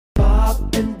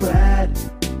Bob and Brad,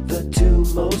 the two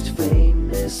most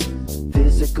famous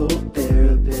physical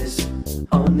therapists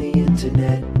on the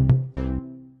internet.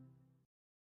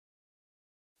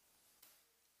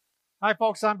 Hi,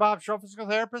 folks. I'm Bob Schroep, physical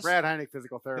therapist. Brad Heineck,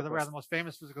 physical Together, therapist. we're the most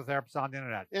famous physical therapists on the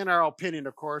internet. In our opinion,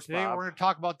 of course, Today, Bob. we're going to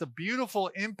talk about the beautiful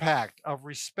impact of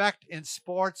respect in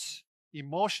sports,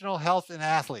 emotional health in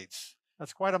athletes.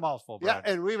 That's quite a mouthful, Brad.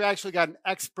 Yeah, and we've actually got an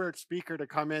expert speaker to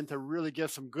come in to really give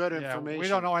some good information. We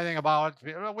don't know anything about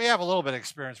it. We have a little bit of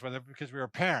experience with it because we were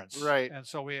parents. Right. And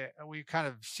so we kind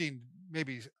of seen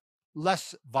maybe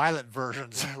less violent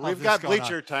versions. We've got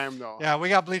bleacher time, though. Yeah, we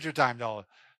got bleacher time, though.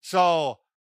 So,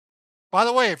 by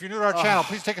the way, if you're new to our channel,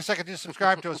 please take a second to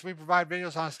subscribe to us. We provide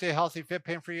videos on stay healthy, fit,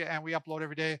 pain-free, and we upload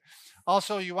every day.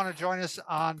 Also, you want to join us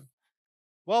on,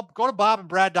 well, go to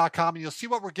bobandbrad.com and you'll see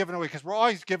what we're giving away because we're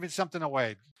always giving something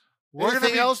away.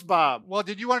 Anything else, Bob? Well,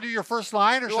 did you want to do your first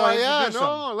line or should Well, I introduce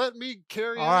them? let me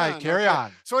carry on. All right, carry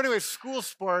on. So anyway, school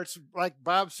sports, like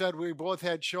Bob said, we both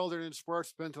had children in sports,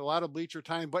 spent a lot of bleacher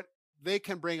time, but they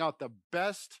can bring out the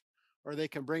best or they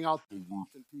can bring out the worst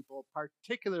in people,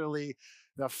 particularly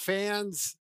the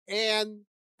fans and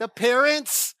the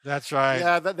parents. That's right.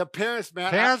 Yeah, the parents,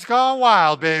 man. Parents gone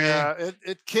wild, baby. Yeah,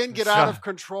 it can get out of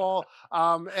control.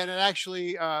 And it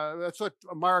actually, that's what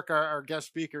Mark, our guest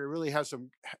speaker, really has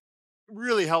some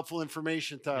really helpful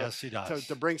information Yes, he does.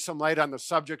 to bring some light on the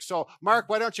subject. So, Mark,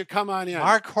 why don't you come on in?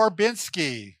 Mark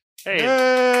Horbinski. Hey,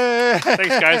 Yay!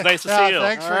 thanks, guys. Nice to see you.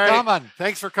 Thanks All for right. coming.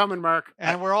 Thanks for coming, Mark.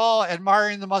 And we're all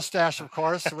admiring the mustache, of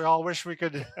course. We all wish we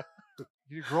could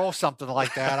grow something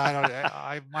like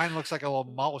that. Mine looks like a little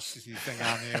mouse thing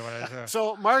on you.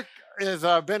 So, Mark has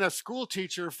been a school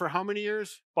teacher for how many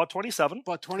years? About 27.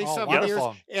 About 27 Oh, years.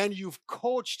 wonderful. And you've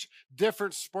coached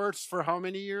different sports for how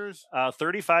many years?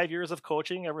 35 years of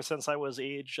coaching ever since I was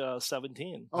age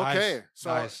 17. Okay,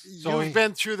 Nice. You've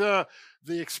been through the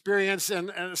experience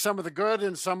and some of the good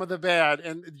and some of the bad,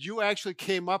 and you actually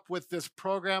came up with this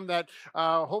program that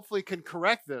hopefully can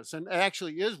correct this, and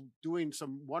actually is doing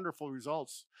some wonderful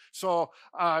results. So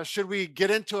should we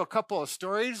get into a couple of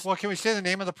stories? Well, can we say the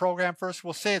name of the program first?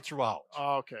 We'll say it throughout.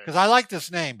 Okay. Because I like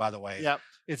this name, by the way. Yep.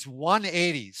 It's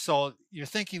 180. So you're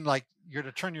thinking like you're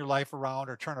to turn your life around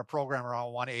or turn a program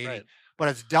around 180, Right. but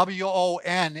it's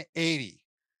WON 80.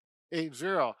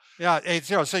 80. Yeah,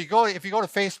 80. So if you go to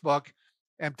Facebook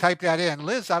and type that in,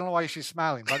 Liz, I don't know why she's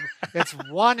smiling, but it's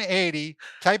 180.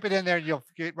 Type it in there and you'll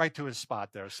get right to his spot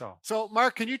there. So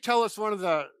Mark, can you tell us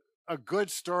a good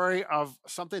story of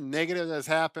something negative that's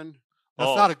happened?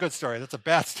 that's not a good story. That's a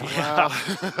bad story.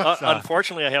 Well,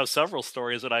 Unfortunately, I have several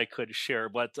stories that I could share,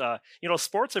 but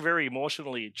sports are very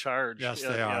emotionally charged. Yes,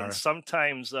 they are. And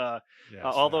sometimes, Yes,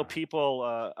 although they are. people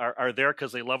are there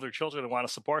because they love their children and want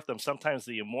to support them, sometimes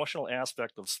the emotional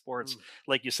aspect of sports,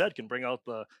 like you said, can bring out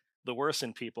the worst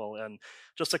in people. And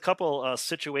just a couple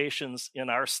situations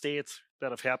in our state that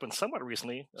have happened somewhat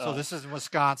recently. So this is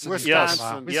Wisconsin.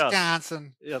 Wisconsin, yes.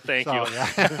 Wisconsin. Yeah, thank So, you.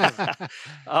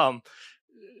 yeah.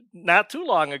 Not too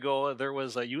long ago, there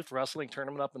was a youth wrestling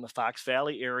tournament up in the Fox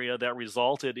Valley area that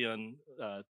resulted in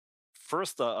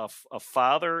first a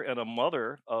father and a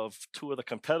mother of two of the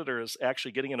competitors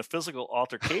actually getting in a physical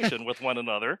altercation with one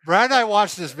another. Brad and I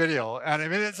watched this video, and I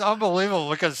mean, it's unbelievable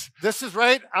because this is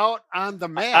right out on the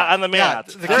mat. On the mat.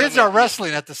 the kids are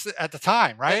wrestling at the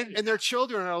time, right? And their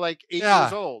children are like 8 Yeah.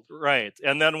 years old. Right.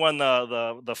 And then when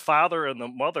the father and the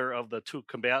mother of the two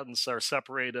combatants are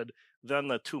separated, then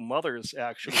the two mothers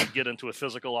actually get into a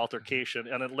physical altercation,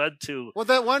 and it led to... Well,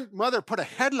 that one mother put a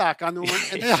headlock on the woman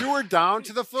and threw her down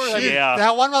to the floor. Yeah.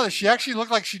 That one mother, she actually looked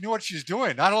like she knew what she's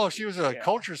doing. I don't know if she was a Yeah.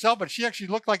 coach herself, but she actually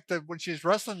looked like when she was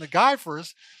wrestling the guy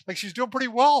first, like she's doing pretty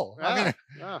well. I mean,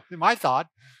 in my thought.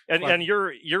 And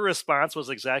your response was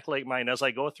exactly like mine. As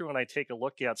I go through and I take a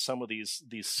look at some of these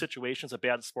situations of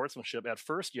bad sportsmanship, at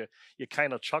first you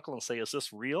kind of chuckle and say, "Is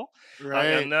this real?" Right.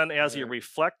 And then as you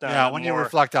reflect on it, When you more,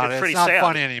 reflect on it, pretty it's not sad.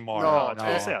 funny anymore. No, it's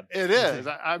very sad. It is.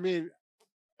 I mean,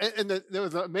 and there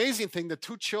was an amazing thing. The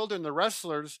two children, the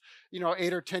wrestlers,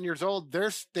 8 or 10 years old,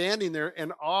 they're standing there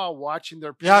in awe watching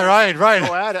their Yeah, parents right.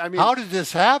 go at it. I mean, how did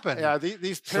this happen? Yeah,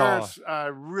 these parents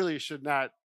really should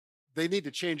not. They need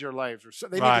to change their lives, or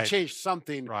they need Right. to change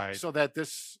something, Right. so that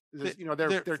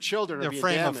their children are Their being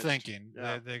frame damaged. of thinking,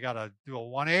 Yeah. they got to do a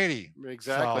 180.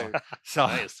 Exactly. So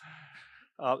Nice.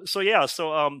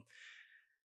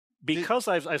 Because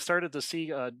I've started to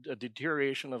see a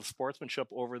deterioration of sportsmanship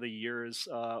over the years,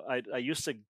 I used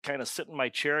to kind of sit in my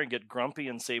chair and get grumpy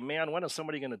and say, "Man, when is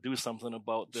somebody going to do something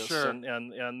about this?" Sure. And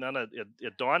then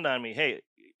it dawned on me, hey,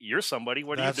 you're somebody.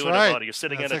 What are That's you doing right. about it? You're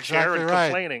sitting That's in a chair exactly and right.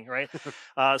 complaining,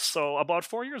 right? So about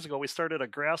 4 years ago, I started a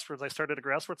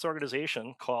grassroots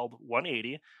organization called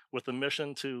 180 with the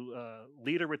mission to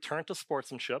lead a return to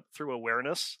sportsmanship through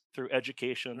awareness, through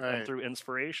education, and Right. through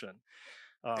inspiration.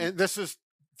 And this is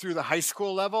through the high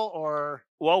school level, or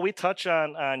Well, we touch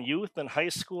on youth and high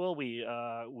school.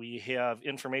 We have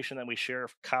information that we share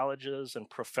with colleges and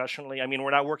professionally. I mean,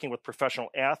 we're not working with professional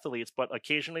athletes, but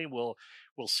occasionally we'll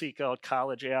seek out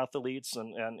college athletes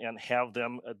and have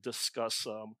them discuss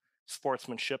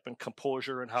sportsmanship and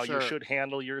composure and how you Sure. should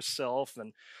handle yourself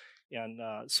and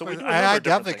so we But do a number I of different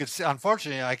definitely could things. see,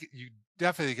 unfortunately, you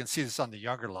definitely can see this on the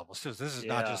younger levels too. This is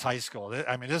not Yeah. just high school.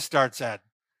 I mean, this starts in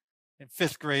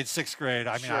 5th grade, 6th grade.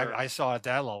 I mean, Sure. I saw at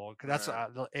that level, 'cause that's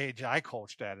Right. the age I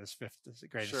coached at, is 5th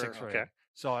grade and Sure. 6th grade. Okay.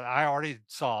 So I already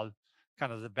saw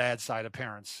kind of the bad side of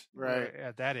parents Right.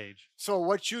 at that age. So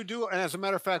what you do, and as a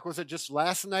matter of fact, was it just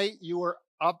last night you were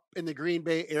up in the Green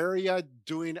Bay area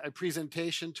doing a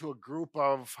presentation to a group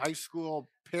of high school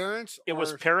parents? It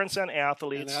was or- parents and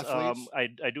athletes. athletes?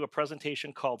 I do a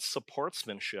presentation called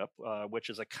Supportsmanship, which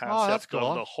is a that's concept cool.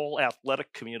 of the whole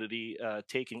athletic community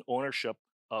taking ownership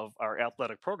of our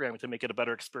athletic programming to make it a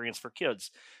better experience for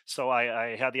kids. So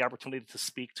I had the opportunity to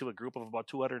speak to a group of about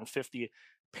 250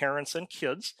 parents and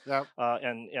kids Yep.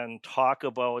 and talk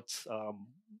about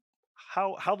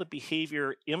how the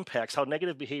behavior impacts, how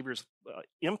negative behaviors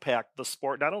impact the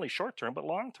sport, not only short term, but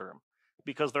long term,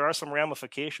 because there are some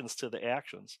ramifications to the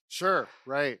actions. Sure.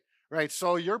 Right. Right.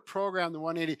 So your program, the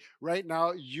 180, right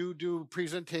now you do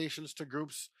presentations to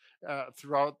groups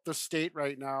throughout the state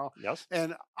right now. Yes.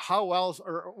 And how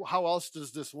else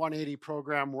does this 180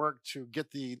 program work to get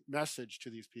the message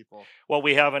to these people? Well,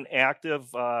 we have an active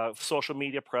social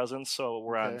media presence, so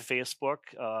we're on Okay. Facebook,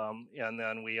 and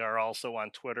then we are also on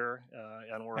Twitter,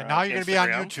 and we're And on now you're going to be on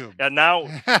Instagram. YouTube. And now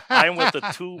I'm with the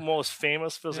two most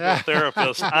famous physical Yeah.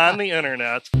 therapists on the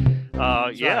internet.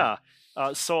 right. Yeah.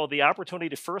 So the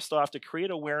opportunity, first off, to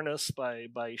create awareness by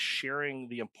sharing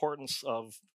the importance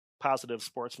of positive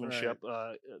sportsmanship,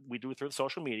 we do through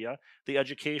social media. The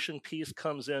education piece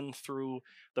comes in through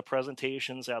the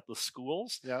presentations at the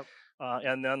schools. Yep.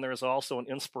 And then there's also an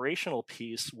inspirational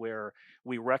piece where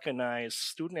we recognize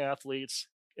student athletes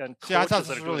and See, I coaches thought that this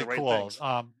are was doing really the right cool.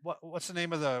 things. What's the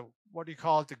name of what do you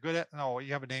call it? No,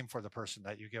 you have a name for the person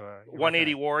that you give a. you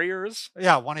 180 recognize. Warriors.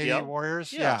 Yeah, 180 Yep.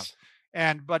 Warriors. Yes.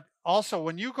 Yeah. But also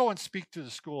when you go and speak to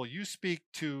the school, you speak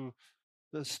to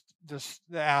the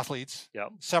athletes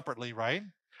Yep. separately, right?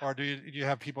 Or do you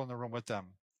have people in the room with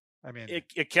them? I mean,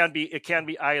 It can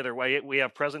be either way. We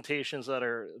have presentations that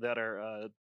are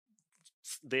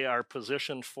they are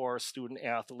positioned for student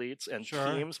athletes and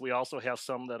Sure. teams. We also have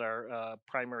some that are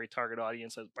primary target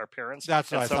audience as our parents,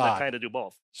 That's what and I some thought. that kind of do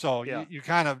both. so yeah. you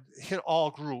kind of hit all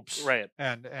groups, Right.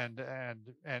 And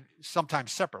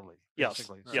sometimes separately, Yes.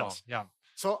 basically. So, Yes. yeah.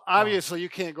 So obviously you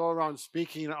can't go around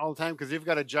speaking all the time because you've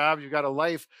got a job, you've got a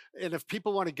life. And if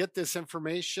people want to get this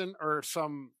information or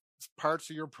some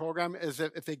parts of your program, is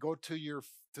it if they go to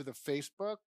the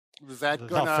Facebook? Is that The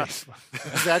gonna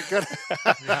Facebook. is that good?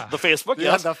 Yeah. The Facebook,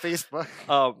 Yeah, yes. the Facebook.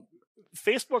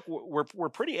 Facebook, we're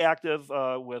pretty active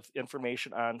with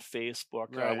information on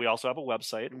Facebook. Right. We also have a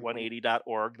website, Mhm.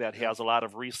 180.org, that Yeah. has a lot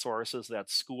of resources that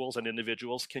schools and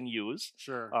individuals can use.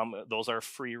 Sure. Those are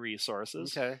free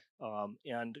resources. Okay.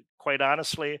 And quite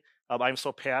honestly, I'm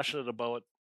so passionate about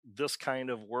this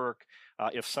kind of work.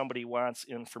 If somebody wants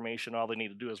information, all they need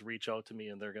to do is reach out to me,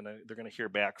 and they're gonna hear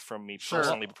back from me Sure.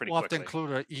 personally pretty We'll have to quickly.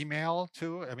 include an email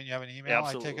too. I mean, you have an email.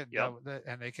 I take Absolutely, it, yep.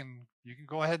 and you can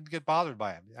go ahead and get bothered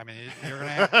by it. I mean, you're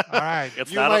gonna. All right.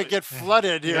 It's You not might a, get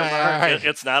flooded here, Yeah, Mark. yeah, right.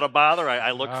 it's not a bother. I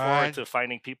look All forward right. to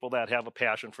finding people that have a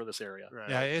passion for this area. Right.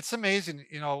 Yeah, it's amazing.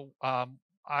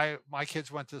 My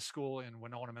kids went to school in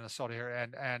Winona, Minnesota here,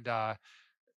 and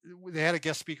they had a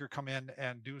guest speaker come in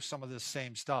and do some of this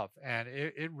same stuff, and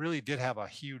it really did have a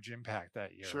huge impact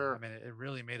that year. Sure. I mean, it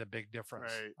really made a big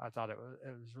difference. Right. I thought it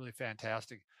was really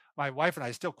fantastic. My wife and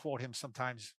I still quote him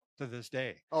sometimes to this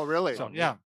day. Oh, really? So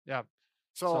yeah. yeah.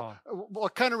 So,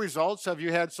 what kind of results have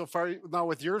you had so far? Now,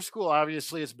 with your school,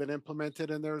 obviously, it's been implemented,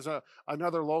 and there's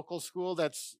another local school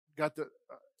that's got the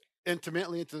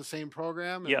intimately into the same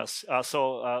program. and- Yes.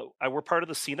 We're part of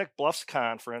the Scenic Bluffs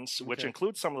Conference, which Okay.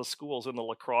 includes some of the schools in the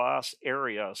La Crosse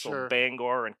area. So Sure.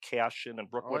 Bangor and Cashion and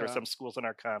Brookwood Oh, are yeah. some schools in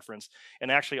our conference.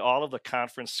 And actually, all of the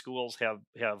conference schools have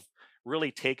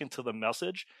really taken to the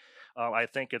message. I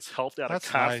think it's helped at That's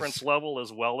a conference nice. level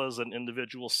as well as an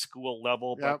individual school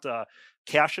level. Yep. But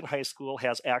Cashion High School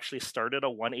has actually started a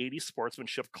 180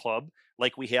 sportsmanship club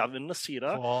like we have in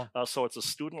Necedah. Cool. So it's a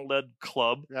student-led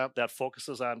club Yep. that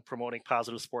focuses on promoting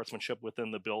positive sportsmanship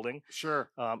within the building. Sure.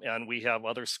 And we have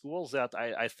other schools that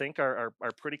I think are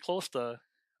pretty close to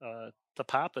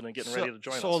popping and getting ready to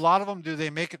join us. So a lot of them, do they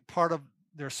make it part of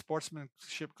their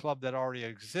sportsmanship club that already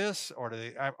exists, or do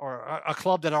they, or a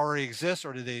club that already exists,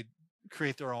 or do they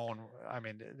create their own? I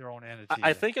mean, their own entity.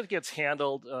 I think it gets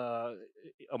handled a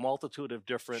multitude of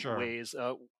different Sure. ways.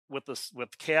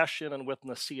 With Cashion and with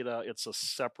Necedah, it's a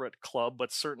separate club,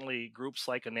 but certainly groups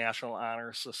like a National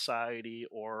Honor Society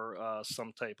or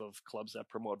some type of clubs that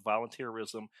promote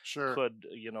volunteerism Sure. could,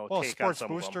 Well, take on Sports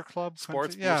some of Booster them. Club.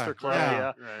 Sports yeah, Booster Club,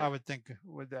 yeah. yeah. I would think that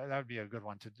would be a good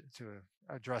one to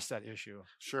address that issue.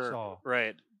 Sure. So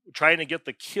Right. Trying to get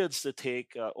the kids to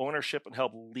take ownership and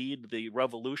help lead the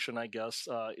revolution, I guess,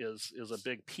 is a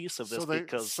big piece of this So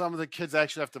because some of the kids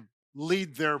actually have to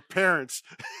lead their parents.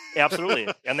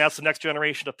 absolutely, and that's the next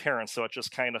generation of parents. So it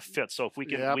just kind of fits. So if we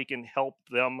can Yep. we can help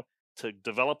them to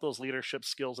develop those leadership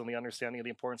skills and the understanding of the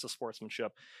importance of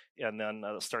sportsmanship, and then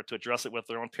start to address it with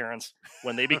their own parents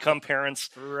when they become parents.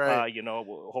 Right. Hopefully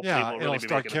Yeah, we'll it'll really be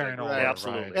start making a carrying big- over,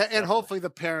 Absolutely, right. And definitely. hopefully the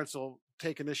parents will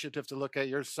take initiative to look at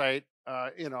your site,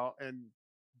 and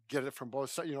get it from both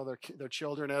sides, their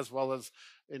children as well as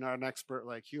an expert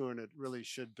like you, and it really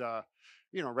should,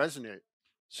 resonate.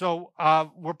 So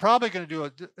we're probably going to do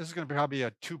this is going to probably be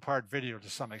a 2-part video to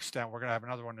some extent. We're going to have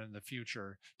another one in the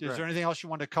future. Is Right. there anything else you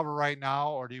want to cover right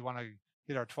now, or do you want to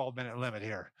hit our 12-minute limit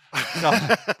here? No,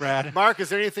 Brad. Mark, is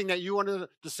there anything that you wanted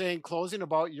to say in closing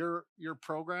about your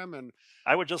program? And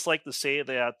I would just like to say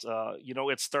that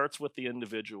it starts with the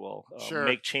individual. Sure.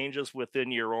 Make changes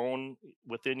within your own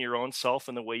self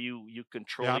and the way you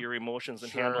control Yep. your emotions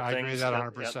and Sure. handle I agree things. with that and-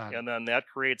 100%. And then that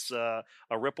creates a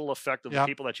ripple effect of the Yep.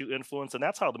 people that you influence, and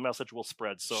that's how the message will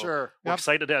spread. So sure. we're Yep.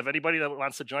 excited to have anybody that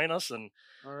wants to join us and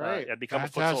All right. and become a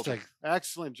foot soldier. Fantastic.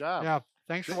 Excellent job. Yeah.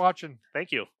 Thanks for watching.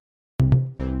 Thank you.